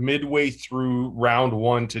occurred midway through round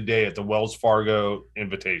 1 today at the Wells Fargo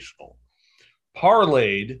Invitational.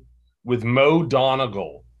 Parlayed with Mo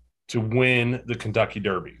Donegal to win the Kentucky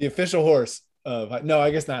Derby. The official horse of – no, I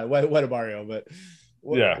guess not. What a Barrio, but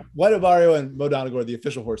What Mario and Mo Donegal are the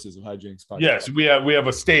official horses of High Jinx podcast. Yes, we have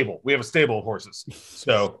a stable. We have a stable of horses.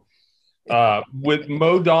 So with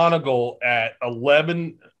Mo Donegal at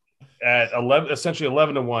 11, essentially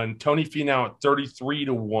 11-1, Tony Finau at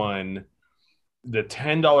 33-1. The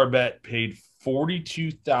 $10 bet paid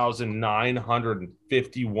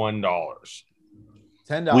 $42,951.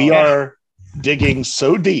 $10. We are digging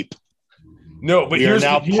so deep. No, but We are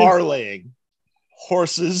now parlaying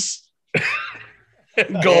horses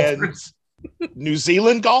and New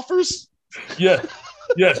Zealand golfers. Yes.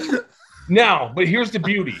 Now, but here's the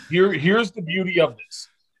beauty. Here's the beauty of this.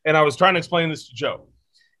 And I was trying to explain this to Joe.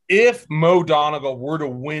 If Mo Donegal were to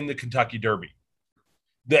win the Kentucky Derby,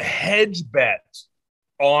 the hedge bet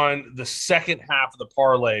on the second half of the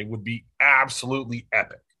parlay would be absolutely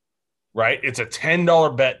epic, right? It's a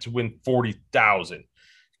 $10 bet to win $40,000.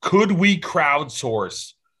 Could we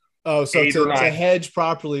crowdsource? Oh, so to hedge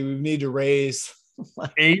properly, we need to raise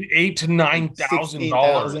 $8,000 to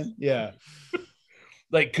 $9,000. Yeah.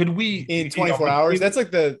 Like, could we in 24 hours? That's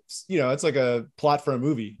like it's like a plot for a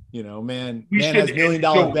movie. Man has $1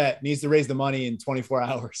 million bet, needs to raise the money in 24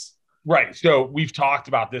 hours. Right. So we've talked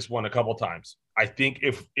about this one a couple of times. I think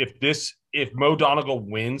if Mo Donegal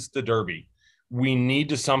wins the Derby, we need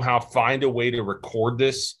to somehow find a way to record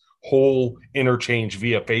this whole interchange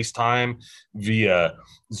via FaceTime, via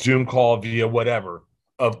Zoom call, via whatever,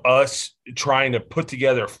 of us trying to put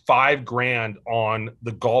together $5,000 on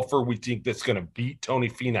the golfer we think that's going to beat Tony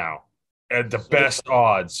Finau at the best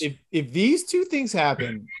odds. If these two things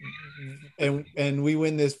happen and we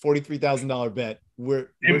win this $43,000 bet,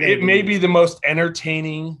 it may be the most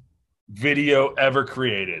entertaining video ever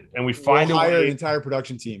created, and we'll hire an entire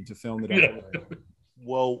production team to film it. Yeah.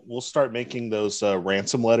 Well, we'll start making those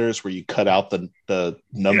ransom letters where you cut out the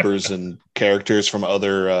numbers and characters from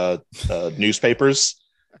other newspapers,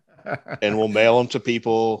 and we'll mail them to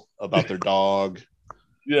people about their dog.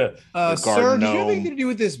 Yeah. Sir, do you have anything to do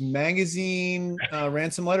with this magazine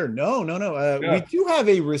ransom letter? No. We do have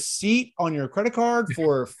a receipt on your credit card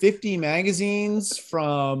for 50 magazines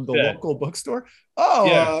from the local bookstore.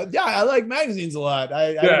 Oh, yeah, I like magazines a lot.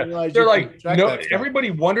 I didn't realize they're like, no,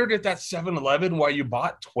 everybody wondered at that 7-Eleven why you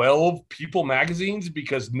bought 12 People magazines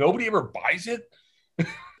because nobody ever buys it.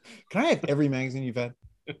 Can I have every magazine you've had?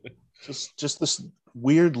 Just this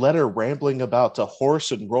weird letter rambling about a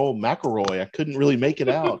horse and Roll McIlroy. I couldn't really make it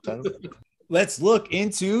out. Let's look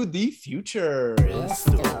into the future.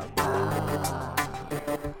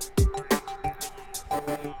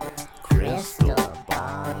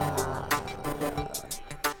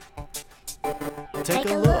 Take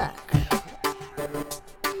a look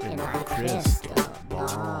in my crystal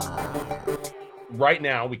ball. Right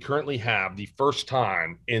now, we currently have the first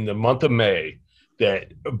time in the month of May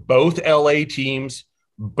that both LA teams,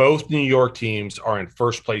 both New York teams are in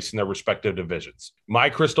first place in their respective divisions.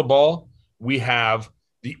 My crystal ball, we have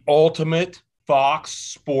the ultimate Fox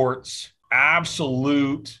Sports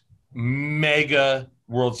absolute mega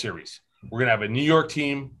World Series. We're going to have a New York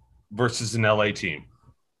team versus an LA team.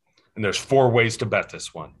 And there's 4 ways to bet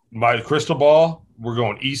this one. My crystal ball, we're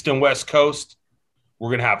going East and West Coast. We're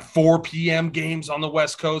going to have 4 p.m. games on the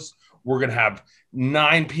West Coast. We're going to have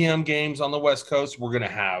 9 p.m. games on the West Coast. We're going to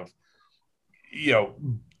have,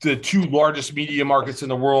 the 2 largest media markets in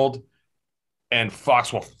the world. And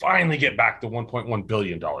Fox will finally get back the $1.1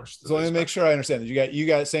 billion. So let me make sure I understand that. You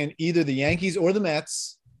got saying either the Yankees or the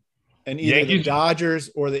Mets, and either the Dodgers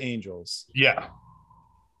or the Angels. Yeah.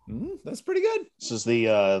 That's pretty good. This is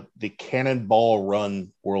the Cannonball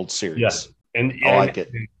Run World Series. Yes. And I like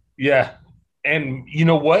it. Yeah. And you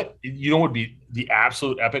know what? What would be the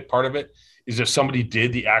absolute epic part of it is if somebody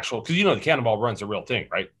did the actual, because the Cannonball Run's a real thing,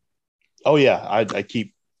 right? Oh yeah. I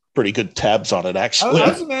keep pretty good tabs on it, actually. I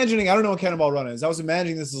was imagining, I don't know what Cannonball Run is. I was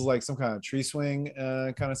imagining this is like some kind of tree swing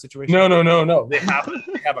kind of situation. No. They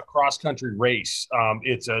have a cross-country race.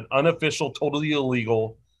 It's an unofficial, totally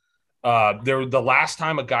illegal. The last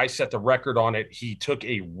time a guy set the record on it, he took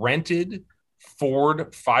a rented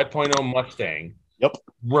Ford 5.0 Mustang,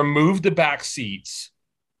 removed the back seats,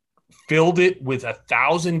 filled it with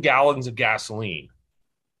 1,000 gallons of gasoline,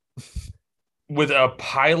 with a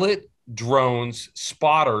pilot, drones,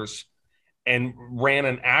 spotters, and ran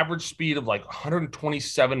an average speed of like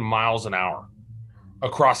 127 miles an hour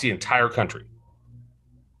across the entire country.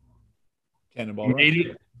 Cannonball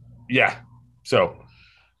Run. Yeah. So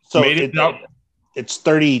it's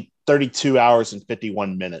 32 hours and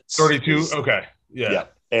 51 minutes. 32. Okay. Yeah.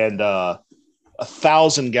 And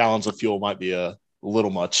 1,000 gallons of fuel might be a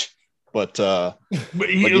little much. But But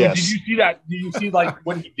yes. did you see that? Did you see like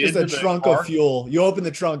what he did Just a to the trunk car? of fuel. You open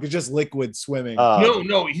the trunk, it's just liquid swimming.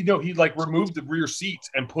 No, he like removed the rear seats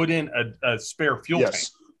and put in a spare fuel tank.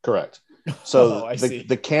 yes, correct. So I see.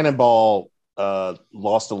 the Cannonball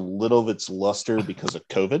lost a little of its luster because of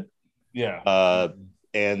COVID. Yeah.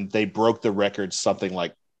 And they broke the record something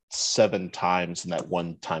like 7 times in that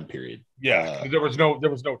one time period. Yeah, 'cause there was no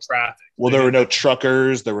traffic. Well, there were no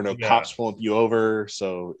truckers, there were no Yeah. cops pulling you over,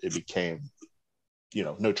 so it became,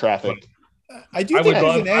 no traffic. I do think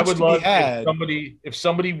there's an edge to be had. if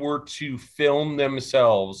somebody were to film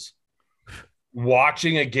themselves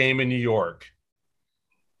watching a game in New York,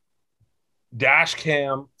 dash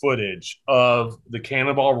cam footage of the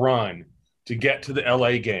Cannonball run to get to the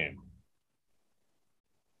LA game.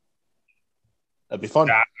 That'd be fun.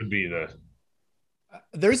 That would be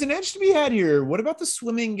There's an edge to be had here. What about the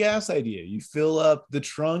swimming gas idea? You fill up the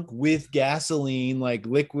trunk with gasoline, like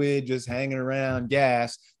liquid, just hanging around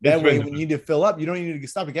gas. That way, when you need to fill up, you don't need to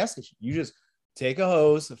stop at a gas station. You just take a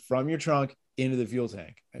hose from your trunk into the fuel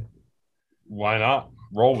tank. Why not?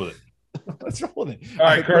 Roll with it. Let's roll with it. All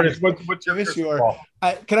right, Curtis, what's your Give us crystal ball?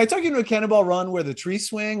 Can I talk you into a Cannonball run where the tree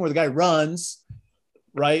swing, where the guy runs,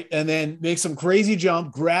 right, and then makes some crazy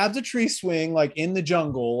jump, grabs a tree swing like in the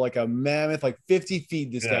jungle, like a mammoth, like 50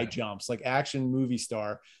 feet. This guy jumps like action movie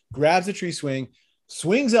star, grabs a tree swing,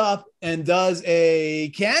 swings up, and does a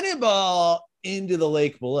cannonball into the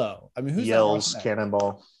lake below. I mean, who's yells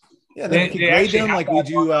Cannonball? Yeah, then we can grade them like we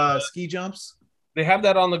do ski jumps. They have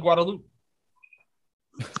that on the Guadalupe.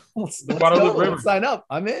 Let's Guadalupe go. River. Let's sign up.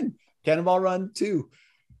 I'm in. Cannonball Run 2.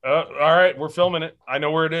 All right, we're filming it. I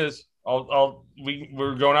know where it is.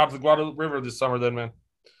 We're going out to the Guadalupe River this summer, then, man.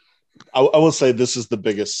 I will say this is the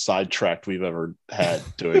biggest sidetrack we've ever had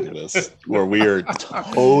doing this, where we are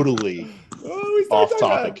totally off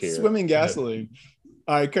topic here. Swimming gasoline.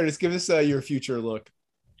 All right, Curtis, give us your future look.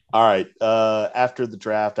 All right. After the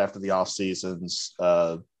draft, after the off seasons,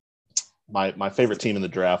 my favorite team in the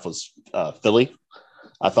draft was Philly.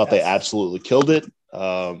 I thought they absolutely killed it.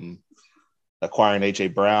 Acquiring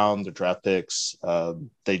AJ Brown, the draft picks,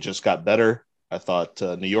 they just got better. I thought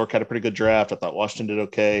New York had a pretty good draft. I thought Washington did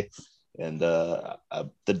okay. And the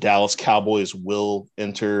Dallas Cowboys will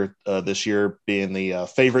enter this year being the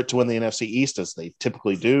favorite to win the NFC East, as they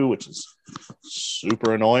typically do, which is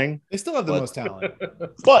super annoying. They still have the most talent.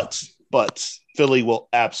 But Philly will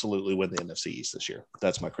absolutely win the NFC East this year.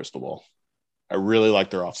 That's my crystal ball. I really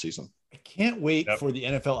like their offseason. I can't wait for the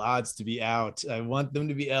NFL odds to be out. I want them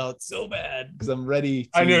to be out so bad because I'm ready.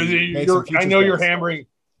 I know you're hammering.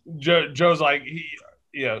 Joe's like,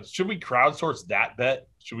 should we crowdsource that bet?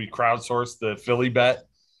 Should we crowdsource the Philly bet?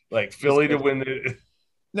 Like Philly to win the.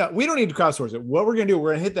 No, we don't need to crowdsource it. What we're gonna do,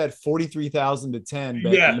 we're gonna hit that 43,000 to 10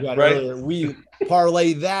 bet yeah, you got right. earlier. We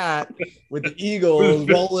parlay that with the Eagles,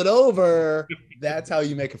 roll it over. That's how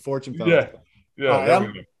you make a fortune. Yeah.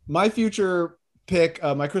 Right, my future pick,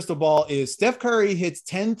 my crystal ball is Steph Curry hits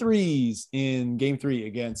 10 threes in game 3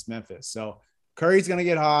 against Memphis. So Curry's gonna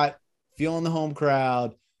get hot, feeling the home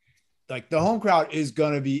crowd. Like the home crowd is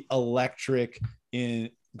gonna be electric in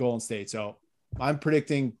Golden State. So I'm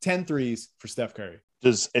predicting 10 threes for Steph Curry.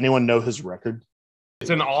 Does anyone know his record? It's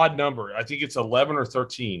an odd number. I think it's 11 or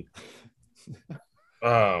 13.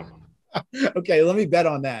 Okay, let me bet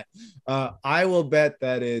on that. I will bet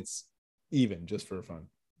that it's even, just for fun.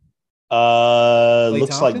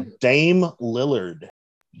 Looks Thompson? like Dame Lillard,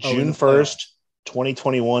 June 1st,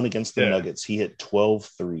 2021 against the Nuggets. He hit 12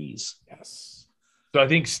 threes. Yes. So I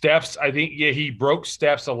think he broke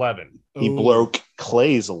Steph's 11. He broke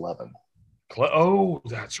Clay's 11. Oh,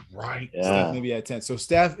 that's right. Yeah. Steph maybe at 10. So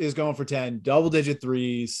Steph is going for 10, double-digit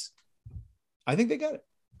threes. I think they got it.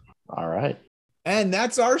 All right. And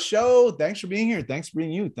that's our show. Thanks for being here. Thanks for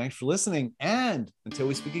being you. Thanks for listening. And until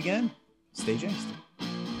we speak again, stay jinxed.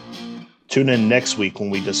 Tune in next week when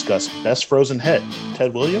we discuss best frozen head,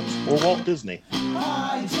 Ted Williams or Walt Disney.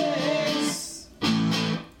 I